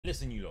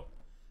listen, you lot.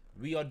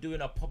 We are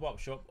doing a pop-up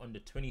shop on the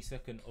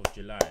 22nd of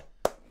July.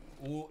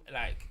 All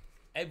like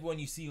everyone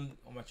you see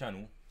on my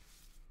channel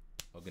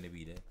are gonna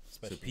be there.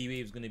 Especially. So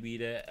P-Wave's gonna be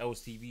there,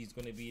 LCV's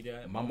gonna be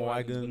there,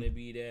 Bandwagon's gonna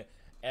be there,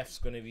 F's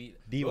gonna be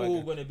there.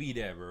 All gonna be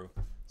there, bro.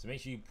 So make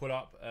sure you pull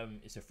up.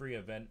 It's a free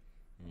event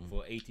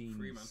for 18.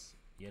 Free, man.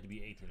 You have to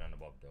be 18 and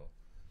above though.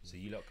 So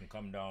you lot can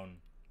come down,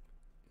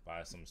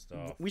 buy some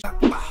stuff.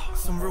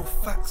 Some real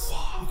facts.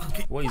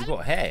 What, he's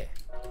got hair?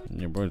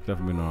 Yeah, bro, it's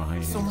definitely not high.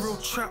 Some real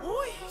trap,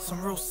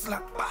 some real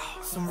slap,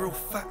 some real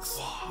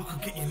facts. We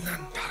could get your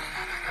nan.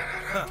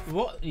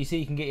 What? You say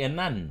you can get your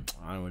nan?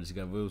 I don't want to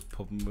get wheels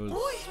popping wheels.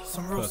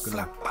 Some real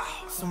slap,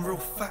 some real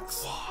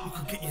facts. We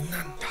could get your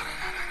nan.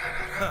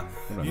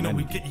 You know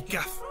we get you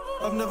gaff.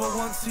 I've never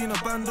once seen a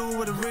bando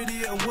where the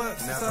radiator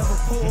works. Since I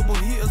have portable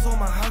heaters on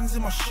my hands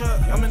in my shirt.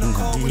 I'm in the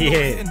car with no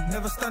hitting,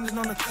 never standing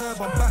on the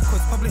curb. I'm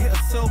backwards, probably hit a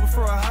cell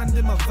before I hand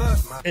in my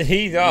verse.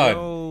 He's hard.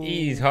 Yo.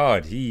 He's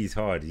hard. He's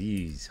hard.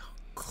 He's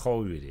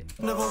cold with it.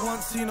 Never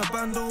once seen a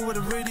bando where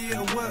the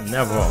radiator works.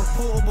 Never. I have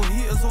portable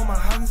heaters on my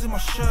hands in my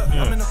shirt.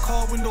 I'm in the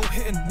car window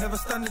hitting, never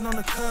standing on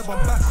the curb.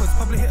 I'm backwards,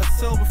 probably hit a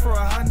cell before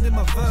I hand in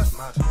my verse.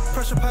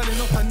 Pressure piling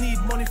up, I need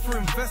money for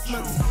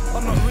investments.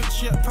 I'm not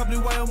rich yet, probably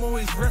why I'm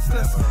always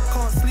restless.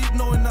 Can't sleep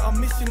knowing that I'm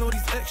missing all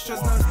these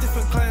extras. Now it's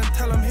different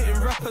clientele, I'm hitting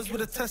rappers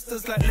with the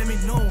testers like let me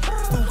know.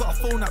 Still got a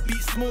phone that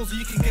beats small so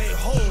you can get it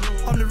home.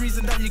 I'm the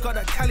reason that you got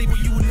that Cali but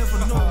you will never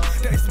know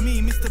that it's me,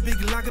 Mr. Big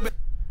Lagger.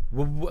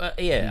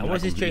 Yeah, and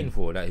what's his training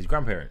for? Like his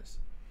grandparents?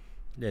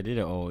 Yeah, they did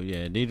it all.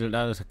 Yeah, they did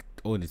that like,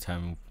 all the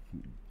time.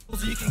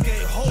 So you can get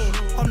it home.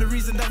 I'm the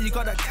reason that you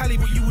got that Cali,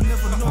 but you will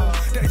never know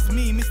that it's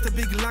me, Mr.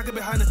 Big Lagger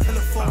behind the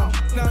telephone.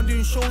 Now I'm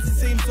doing shows in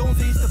same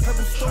zones, I used to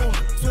Pebble Stone.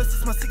 So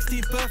since my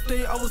 16th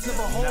birthday, I was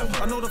never home.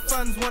 I know the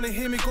fans wanna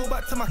hear me go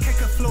back to my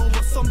Keka flow,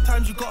 but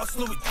sometimes you gotta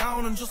slow it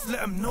down and just let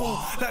them know.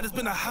 Like there's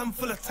been a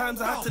handful of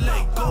times I had to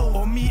let it go.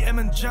 Or me, M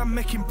and Jam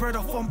making bread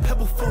off on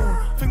Pebble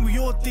phone. Think we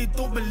all did,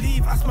 don't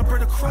believe, ask my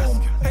brother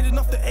Chrome. Heading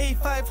off the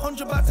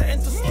A500, about to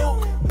enter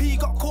Stoke. B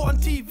got caught on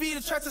TV, they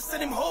tried to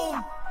send him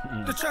home.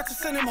 They tried to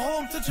send him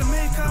home to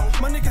Jamaica.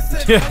 My nigga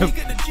said, how you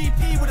get the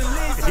GP with a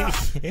laser?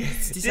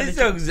 This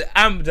song's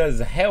amped as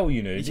hell,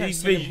 you know. The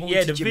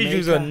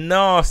visuals are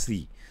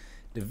nasty.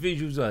 The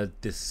visuals are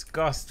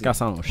disgusting. That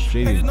sounds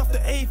Australian. Heading off the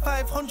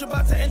A500,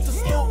 about to enter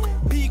Stoke.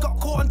 B got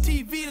caught on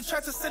TV, they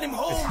tried to send him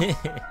home. They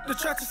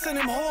tried to send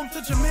him home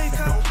to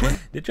Jamaica.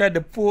 They tried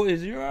to port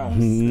his ass.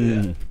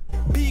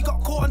 B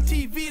got caught on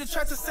TV, they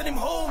tried to send him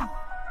home.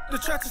 They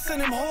tried to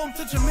send him home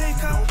to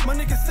Jamaica. My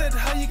nigga said,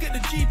 how you get the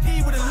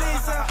GP with a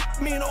laser?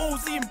 Me and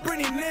Ozzy and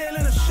Brinny nail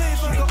in a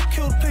shaver. Got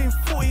killed playing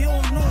 40,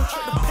 oh no,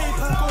 check the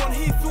paper. Go on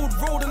Heathfield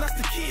Road and that's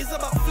the key, it's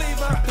about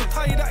flavour. They'll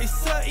tell you that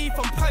it's 30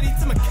 from Paddy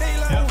to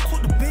Michaela. Oh,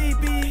 took the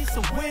baby, it's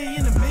away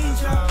in the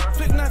manger.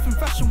 Flick knife in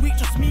Fashion Week,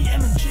 just me, M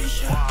and J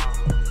shot.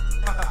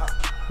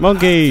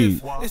 Monkey.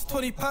 It's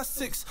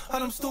 6:20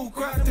 and I'm still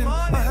grafting.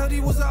 I heard he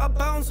was out of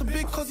bounds so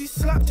big cause he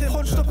slapped him.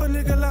 Punched up a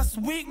nigga last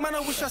week, man, I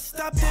wish I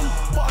stabbed him.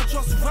 But I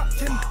just rapped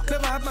him,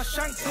 never had my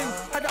shank him.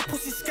 Had that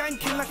pussy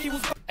skanking like he was.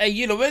 Hey,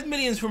 you know, where's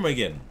Millions from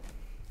again?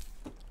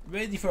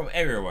 Where's he from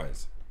area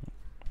wise?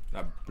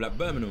 Like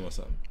Birmingham or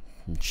something?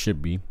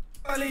 Should be.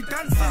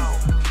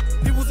 Dancing.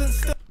 He wasn't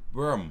still.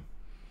 Brum.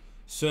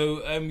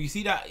 So you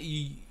see that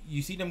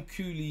you see them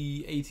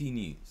coolie 18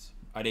 years?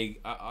 Are they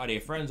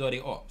friends or are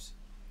they ops?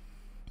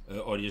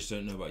 Or they just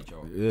don't know about each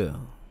other? Yeah.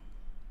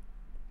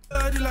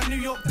 Early like New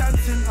York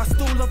dancing. I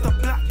still love the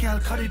black gal,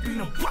 cause they bring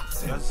the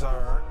boxing. That's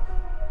alright.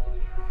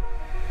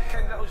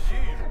 Ken, that was you.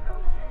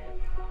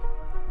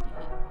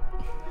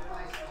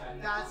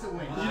 That's a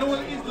win. You know what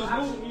it is?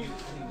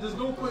 There's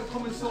no point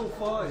coming so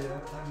far,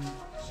 yeah, and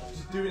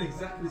just doing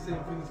exactly the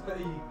same thing. It's better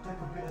you take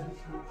a bit of this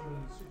culture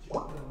and switch it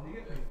up. You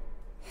get me?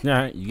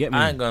 Yeah, you get me.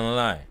 I ain't gonna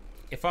lie.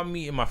 If I'm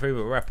meeting my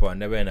favorite rapper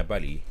and they're wearing a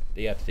belly,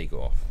 they have to take it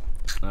off.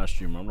 That's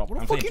true, man. What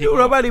the fuck you doing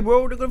with a belly,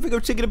 bro? They're gonna think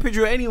I'm taking a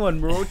picture of anyone,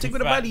 bro. Take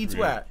with a belly,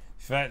 twat.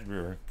 Fat,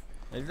 bro.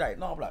 He's like,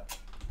 no, I'm like,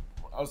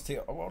 I was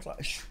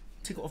like, shh,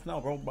 take it off now,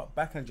 bro. But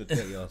backhand your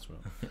dirty ass, bro.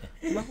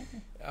 Oh, what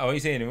are you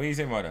saying? What are you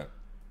saying about that?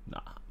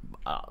 Nah,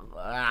 I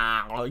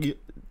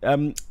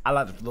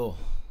like the flow.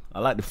 I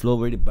like the flow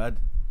really bad.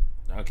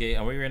 Okay,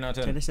 and what are you right now?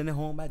 Trying to send it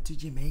home back to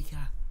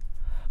Jamaica.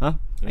 Huh?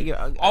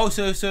 Oh,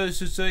 so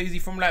is he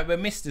from like where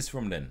Mister's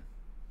from then?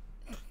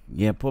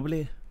 Yeah,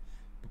 probably.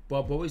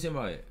 But what are you saying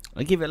about it?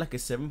 I give it like a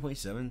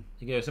 7.7.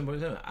 You give it a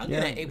 7.7? I'm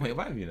getting an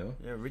 8.5, you know?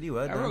 Yeah, really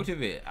well I done. wrote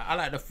with it. I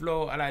like the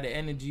flow, I like the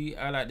energy,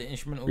 I like the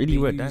instrumental. Really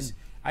well done.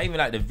 I even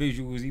like the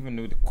visuals,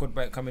 even with the quad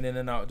bike coming in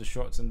and out of the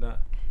shots and that.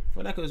 I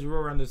feel like it was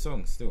raw around the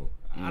song still.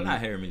 I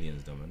like hearing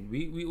Millions though, man.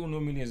 We all know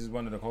Millions is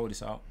one of the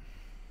coldest out.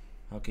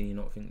 How can you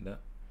not think that?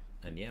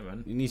 And yeah,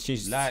 man. You need to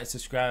change. Like,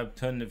 subscribe,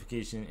 turn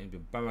notification into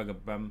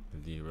Bandwagonbam.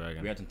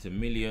 Reacting to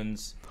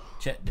Millions.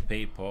 Check the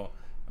paper.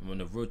 I'm on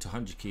the road to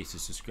 100k, so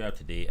subscribe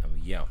today and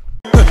we out.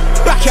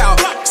 Back out,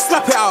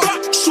 slap it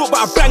out, short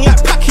but I bang like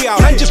Pacquiao.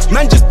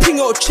 Man just ping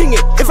it or ching it.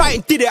 If I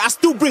ain't did it, I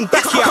still bring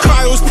back out.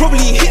 Kyle's probably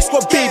hit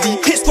squad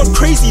baby, hit squad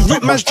crazy,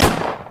 rip man's.